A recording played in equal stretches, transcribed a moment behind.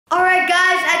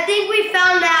guys, I think we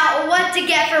found out what to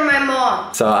get for my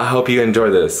mom. So I hope you enjoy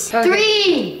this.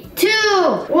 Okay. 3, 2,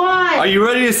 1. Are you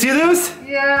ready to see this?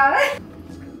 Yeah.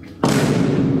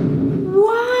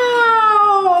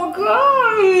 Wow,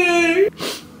 guys.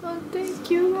 Oh,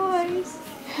 thank you, guys.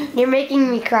 You're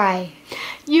making me cry.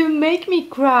 You make me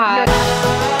cry.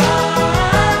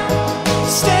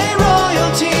 Stay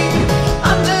royalty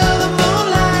under the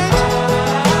moonlight.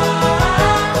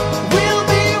 We'll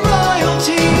be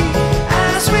royalty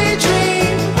as we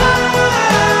dream.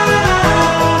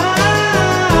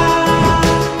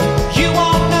 You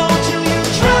won't know till you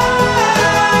try.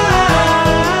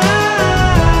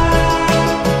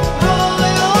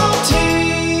 Royalty.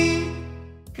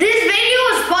 This video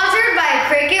was sponsored by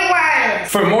Cricket Wireless.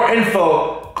 For more info,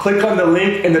 click on the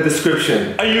link in the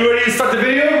description. Are you ready to start the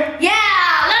video? Yeah,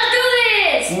 let's do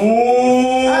this. Ooh.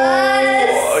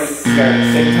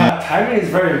 Timing is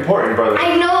very important, brother.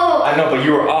 I know. I know, but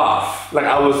you were off. Like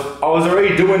I was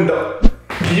already doing the.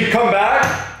 Can you come back?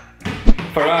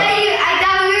 Ferran. I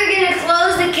thought we were gonna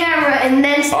close the camera and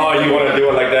then start. Oh, you want to do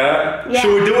it like that? Yeah.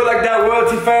 Should we do it like that,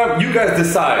 royalty fam? You guys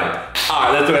decide. All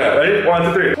right, let's do it. Ready? 1,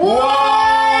 2, 3.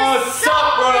 What's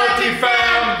up, royalty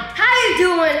fam? How you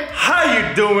doing? How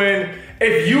you doing?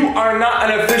 If you are not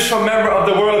an official member of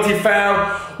the royalty fam,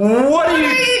 what are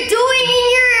you doing in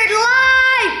your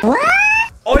life? What?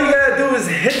 All you gotta do is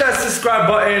hit that subscribe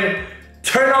button,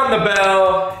 turn on the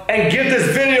bell, and give this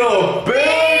video a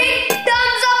big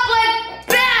thumbs up, like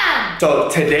bam! So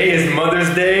today is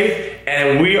Mother's Day,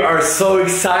 and we are so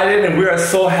excited and we are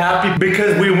so happy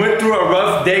because we went through a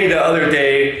rough day the other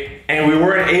day and we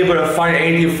weren't able to find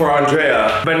anything for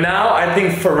Andrea. But now I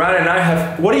think Ferran and I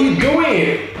have. What are you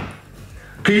doing?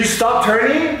 Can you stop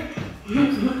turning?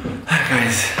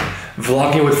 Guys,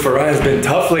 vlogging with Ferran has been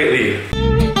tough lately.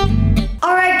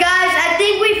 Alright guys, I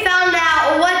think we found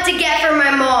out what to get for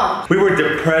my mom. We were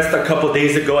depressed a couple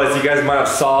days ago, as you guys might have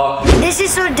saw. This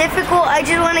is so difficult, I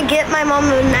just want to get my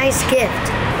mom a nice gift.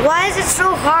 Why is it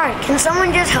so hard? Can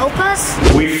someone just help us?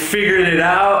 We figured it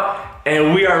out,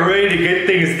 and we are ready to get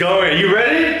things going. You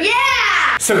ready?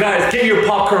 Yeah! So guys, get your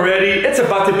popcorn ready. It's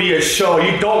about to be a show.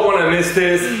 You don't want to miss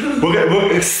this.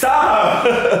 Stop!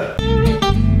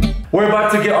 We're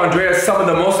about to get Andrea some of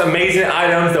the most amazing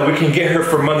items that we can get her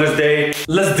for Mother's Day.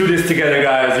 Let's do this together,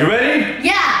 guys. You ready?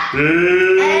 Yeah!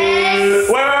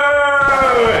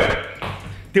 Wait.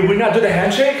 Did we not do the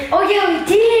handshake? Oh yeah, we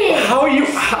did! How are you?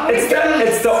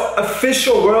 It's the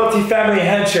official royalty family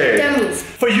handshake. Dummies.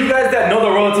 For you guys that know the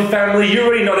royalty family, you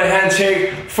already know the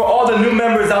handshake. For all the new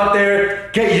members out there,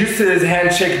 get used to this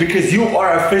handshake because you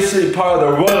are officially part of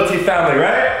the royalty family,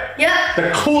 right? Yep.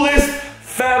 The coolest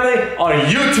family on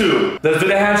YouTube. Let's do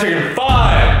the handshake in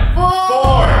 5,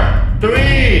 4,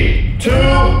 3, 2,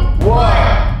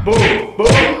 1. Boom,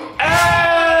 boom.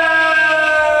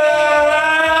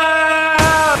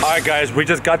 Alright guys, we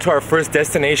just got to our first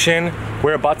destination.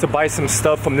 We're about to buy some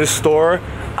stuff from this store.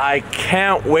 I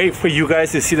can't wait for you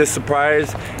guys to see the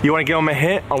surprise. You want to give them a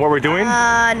hint on what we're doing?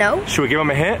 No. Should we give them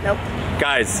a hint? Nope.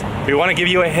 Guys, we want to give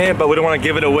you a hint, but we don't want to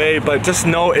give it away. But just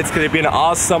know it's going to be an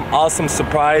awesome, awesome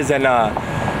surprise, and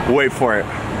wait for it.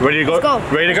 Ready to go? Let's go.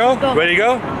 Ready to go? Let's go. Ready to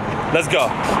go? Let's go.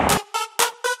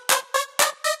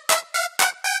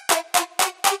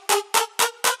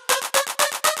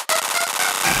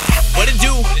 What it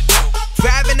do?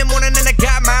 5 in the morning and I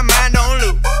got my mind on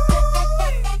loop.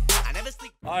 I never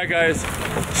sleep. Alright guys,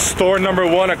 store number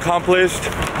 1 accomplished.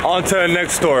 On to the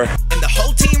next store. And the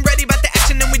whole team ready about the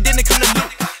action and we didn't come to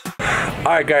loop.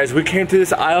 Alright guys, we came to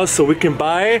this aisle so we can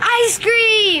buy Ice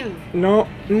cream! no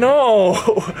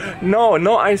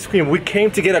ice cream. We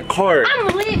came to get a card. I'm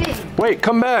leaving. Wait,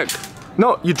 come back.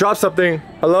 No, you dropped something.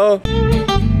 Hello?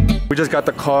 We just got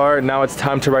the card. Now it's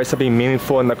time to write something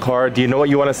meaningful in the card. Do you know what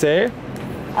you want to say?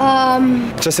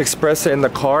 Just express it in the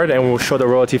card and we'll show the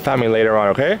royalty family later on,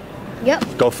 okay?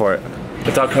 Yep. Go for it.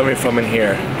 It's all coming from in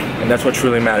here. And that's what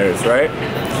truly matters, right?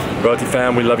 Royalty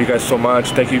fam, we love you guys so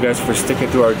much. Thank you guys for sticking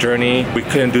through our journey. We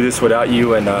couldn't do this without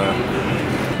you, and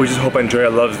we just hope Andrea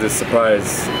loves this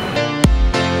surprise.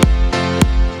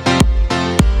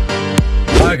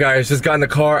 Alright guys, just got in the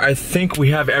car. I think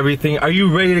we have everything. Are you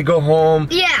ready to go home?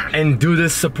 Yeah. And do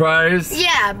this surprise?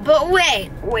 Yeah, but wait.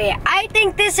 I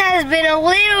think this has been a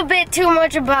little bit too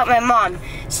much about my mom.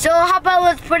 So how about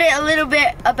let's put it a little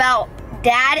bit about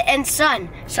dad and son.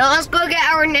 So let's go get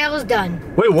our nails done.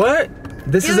 Wait, what?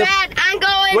 This Too is bad, I'm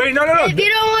going. Wait, no. If you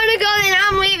don't want to go, then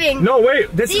I'm leaving. No, wait.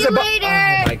 This See is you about. later.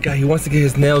 Oh my god, he wants to get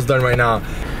his nails done right now.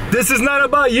 This is not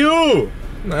about you.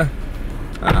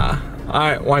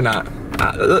 Alright, why not?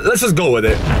 Let's just go with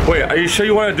it. Wait, are you sure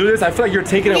you want to do this? I feel like you're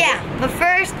taking it. Yeah, but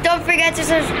first, don't forget to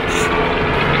subscribe.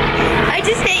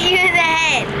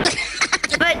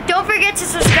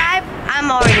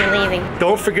 anything.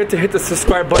 Don't forget to hit the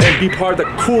subscribe button and be part of the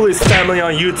coolest family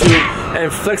on YouTube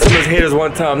and flex on those haters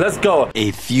one time. Let's go.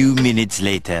 A few minutes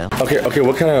later. Okay, what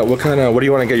do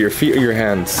you want to get? Your feet or your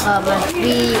hands? My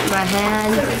feet, my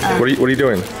hands. What are you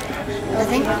doing?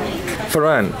 Nothing.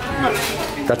 Ferran,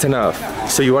 that's enough.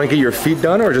 So you want to get your feet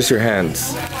done or just your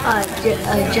hands?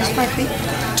 Just my feet.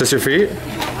 Just your feet?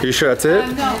 Are you sure that's it?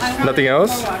 Nothing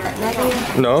else?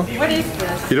 Nothing. No? What is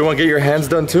this? You don't want to get your hands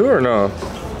done too or no?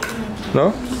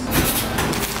 No?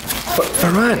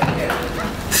 Ferran,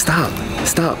 stop.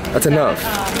 That's enough.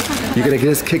 You're gonna get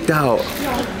us kicked out.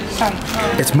 Sorry.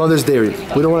 It's Mother's Day.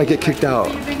 We don't want to get kicked out.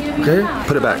 Okay?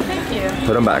 Put it back.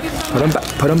 Put them back.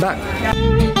 Put them back.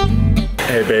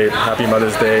 Hey babe, happy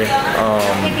Mother's Day.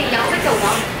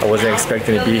 I wasn't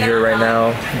expecting to be here right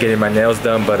now, getting my nails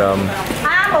done, but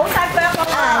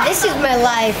This is my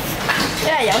life.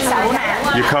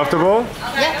 You comfortable?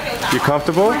 Yep. You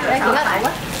comfortable?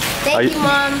 Thank you,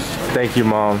 Mom. Thank you,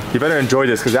 Mom. You better enjoy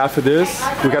this, because after this,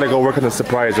 we gotta go work on the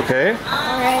surprise, okay?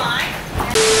 Alright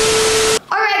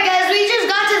guys, we just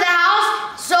got to the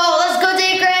house, so let's go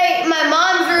decorate my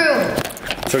mom's room.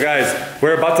 So guys,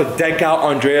 we're about to deck out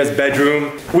Andrea's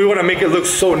bedroom. We want to make it look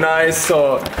so nice,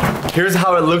 so here's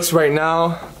how it looks right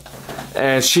now.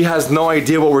 And she has no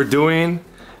idea what we're doing.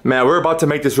 Man, we're about to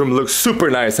make this room look super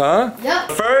nice, huh?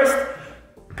 Yep. First,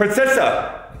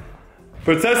 Princessa.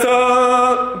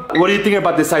 Princessa! What do you think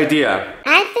about this idea?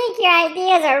 I think your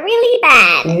ideas are really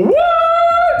bad.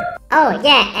 What? Oh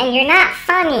yeah, and you're not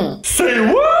funny. Say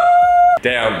what?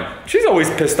 Damn, she's always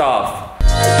pissed off.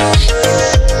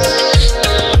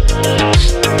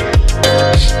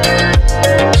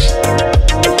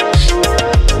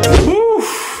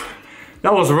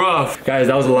 That was rough. Guys,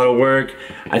 that was a lot of work.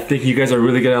 I think you guys are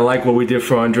really gonna like what we did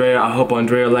for Andrea. I hope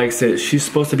Andrea likes it. She's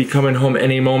supposed to be coming home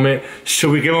any moment. Should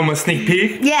we give them a sneak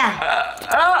peek? Yeah.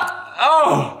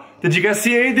 Oh, did you guys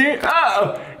see anything?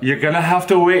 Oh, you're gonna have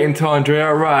to wait until Andrea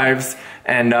arrives.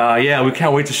 And yeah, we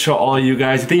can't wait to show all of you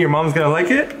guys. You think your mom's gonna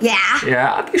like it? Yeah.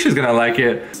 Yeah, I think she's gonna like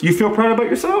it. You feel proud about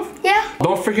yourself? Yeah.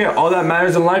 Don't forget, all that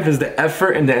matters in life is the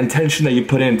effort and the intention that you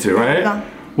put into, right? Yeah.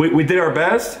 We did our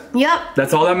best. Yep.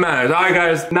 That's all that matters. All right,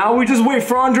 guys. Now we just wait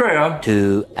for Andrea.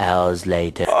 2 hours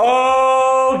later.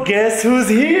 Oh, guess who's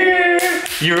here?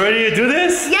 You ready to do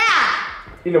this? Yeah.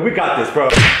 You know, we got this, bro.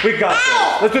 We got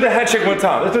this. Let's do the handshake one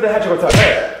time. Let's do the handshake one time.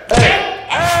 Hey, hey,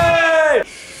 hey!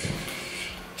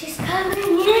 She's coming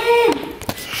in.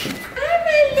 I'm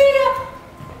a little.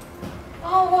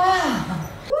 Oh wow.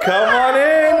 Come on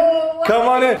in. Come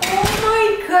on in. Oh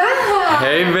my god!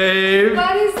 Hey, babe.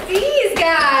 What is this,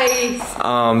 guys?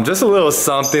 Just a little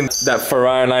something that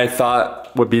Ferran and I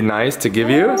thought would be nice to give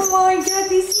you. Oh my god,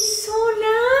 this is so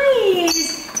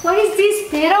nice! What is this,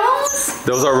 petals?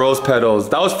 Those are rose petals.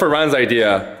 That was Ferran's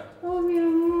idea. Oh mi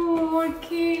amor,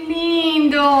 qué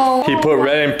lindo! He put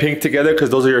red and pink together because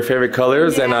those are your favorite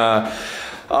colors. Yeah.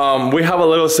 And we have a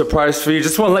little surprise for you.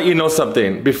 Just want to let you know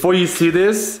something. Before you see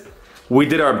this, we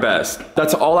did our best.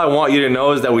 That's all I want you to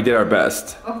know is that we did our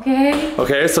best. Okay?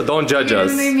 Okay, so don't judge You're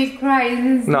us. gonna make me cry.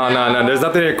 No, there's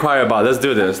nothing to cry about. Let's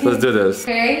do this. Let's do this.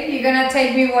 Okay, you're gonna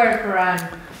take me where,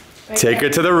 Ferran? Take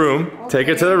it to the room. Take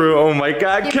it to the room. Oh my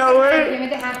God, Give can't me wait.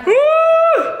 the hand. Woo!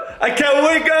 I can't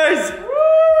wait, guys.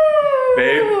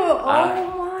 Babe, Oh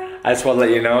my. I just want to let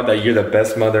you know that you're the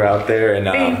best mother out there, and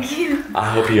Thank you. I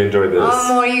hope you enjoy this.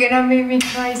 Amor, you're gonna make me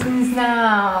cry since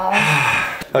now.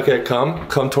 Okay, come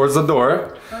towards the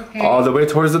door. Okay. All the way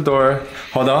towards the door.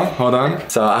 Hold on.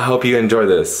 So I hope you enjoy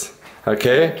this.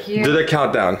 Okay? Thank you. Do the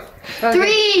countdown. Okay.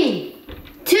 3,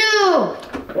 2,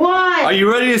 1. Are you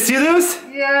ready to see this?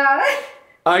 Yeah.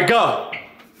 All right, go.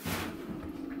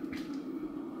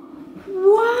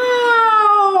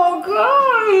 Wow,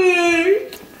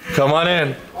 guys. Come on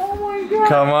in. Oh my god.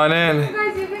 Come on in. You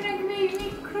guys, you're gonna make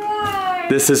me cry.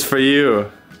 This is for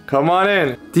you. Come on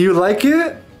in. Do you like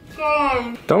it?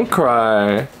 Guys. Don't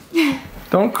cry.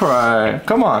 Don't cry.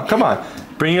 Come on.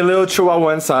 Bring your little chihuahua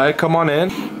inside. Come on in.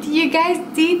 You guys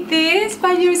did this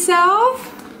by yourself?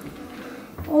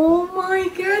 Oh my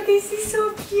god, this is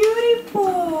so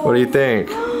beautiful. What do you think?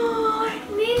 Oh,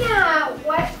 Nina,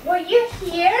 were you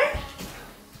here?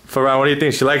 Ferran, what do you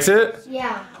think? She likes it?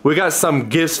 Yeah. We got some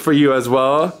gifts for you as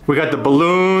well. We got the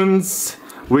balloons.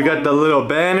 We got the little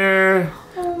banner.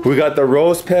 We got the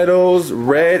rose petals,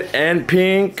 red and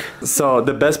pink. So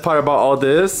the best part about all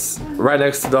this, right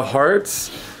next to the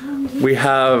hearts, we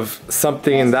have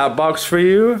something in that box for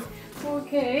you.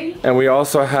 Okay. And we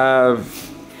also have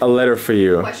a letter for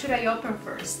you. What should I open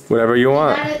first? Whatever you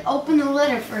want. Gotta open the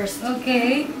letter first.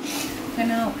 Okay.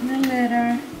 Gonna open the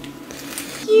letter.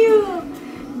 Cute.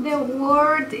 The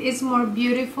world is more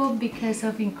beautiful because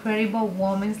of incredible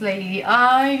women like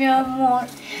I am more.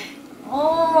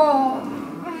 Oh,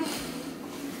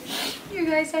 you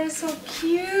guys are so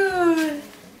cute.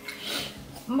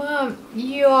 Mom,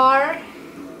 you're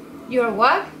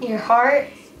what? Your heart.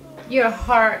 Your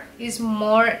heart is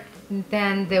more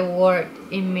than the word.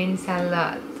 It means a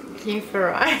lot. Okay,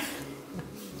 Ferran.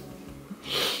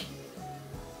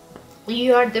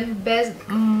 You are the best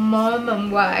mom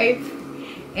and wife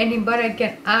anybody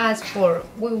can ask for.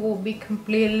 We will be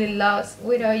completely lost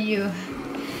without you.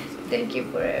 Thank you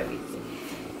for everything.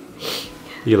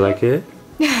 You like it?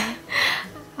 I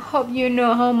hope you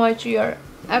know how much you are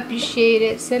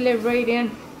appreciated,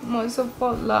 celebrating, most of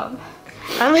all love.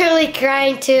 I'm really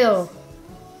crying too.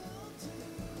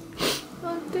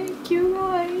 Oh, thank you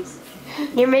guys.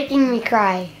 You're making me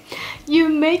cry. You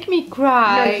make me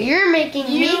cry. No, you're making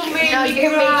me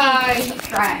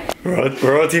cry.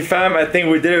 Royalty fam, I think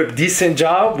we did a decent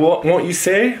job, won't you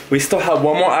say? We still have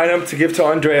one more item to give to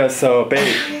Andrea, so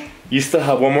babe, you still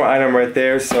have one more item right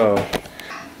there, so.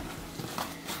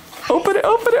 Open it,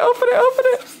 open it, open it, open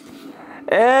it.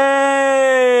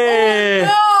 Hey!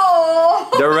 Oh,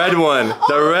 no! The red one,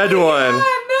 the red one. God,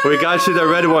 no. We got you the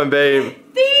red one, babe.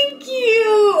 Thank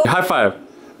you. High five.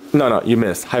 No, you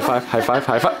missed. High five, high five,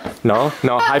 high five. No,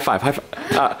 high five, high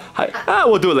five.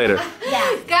 We'll do it later.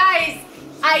 Yeah. Guys,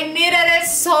 I needed it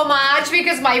so much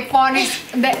because my phone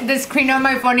is, the screen on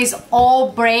my phone is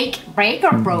all broken.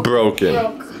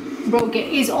 Broken.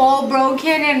 It's all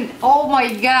broken and oh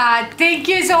my god, thank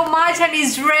you so much. And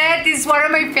it's red. It's one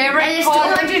of my favorite And it's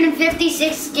colors.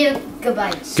 256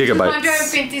 gigabytes. Gigabytes.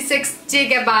 256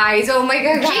 gigabytes. Oh my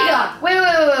god. Giga. Wait.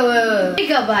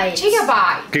 Gigabytes.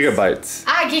 Gigabytes.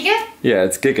 Ah, giga? Yeah,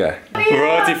 it's giga.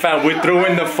 Royalty fam, we threw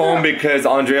in the phone because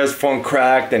Andrea's phone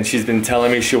cracked and she's been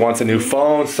telling me she wants a new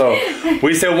phone. So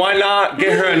we said, why not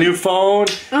get her a new phone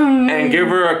and give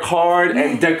her a card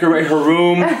and decorate her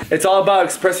room. It's all about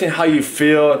expressing how you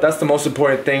feel. That's the most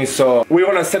important thing. So we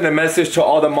want to send a message to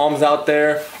all the moms out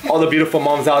there, all the beautiful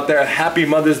moms out there. Happy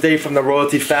Mother's Day from the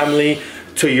Royalty family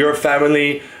to your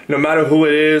family. No matter who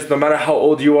it is, no matter how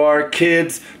old you are,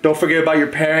 kids, don't forget about your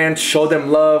parents. Show them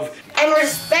love. And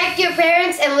respect your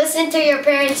parents and listen to your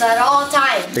parents at all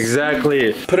times.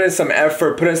 Exactly. Put in some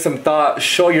effort, put in some thought.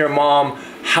 Show your mom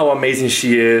how amazing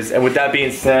she is. And with that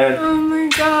being said, Oh my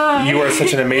god. you are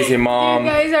such an amazing mom.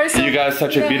 You guys are so You got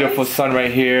such a beautiful son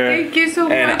right here. Thank you so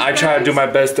much. And I try to do my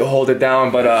best to hold it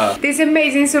down, but this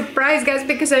amazing surprise, guys,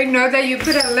 because I know that you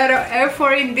put a lot of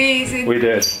effort in this. And we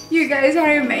did. you guys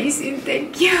are amazing.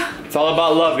 Thank you. It's all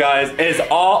about love, guys. It's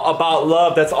all about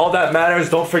love. That's all that matters.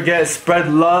 Don't forget, spread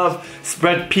love,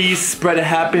 spread peace, spread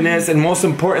happiness, and most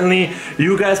importantly,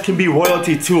 you guys can be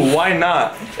royalty too. Why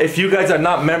not? If you guys are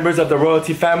not members of the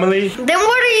royalty family, Then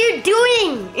what are you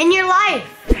doing in your life?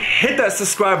 hit that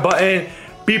subscribe button.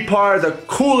 Be part of the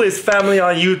coolest family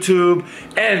on YouTube.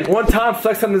 And one time,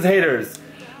 flex on these haters.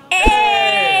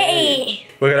 Hey!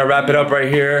 We're gonna wrap it up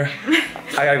right here.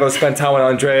 I gotta go spend time with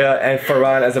Andrea and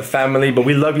Ferran as a family, but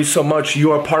we love you so much.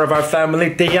 You are part of our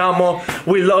family. Te amo.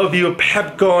 We love you.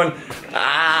 Popcorn.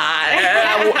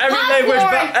 Every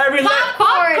language, every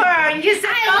Popcorn. You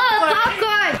said I love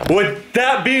popcorn. With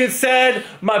that being said,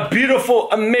 my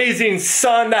beautiful, amazing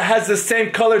son that has the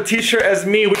same color t-shirt as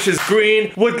me, which is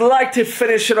green, would like to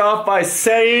finish it off by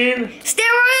saying, Stay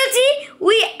royalty,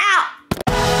 we out.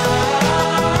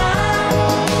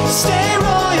 Stay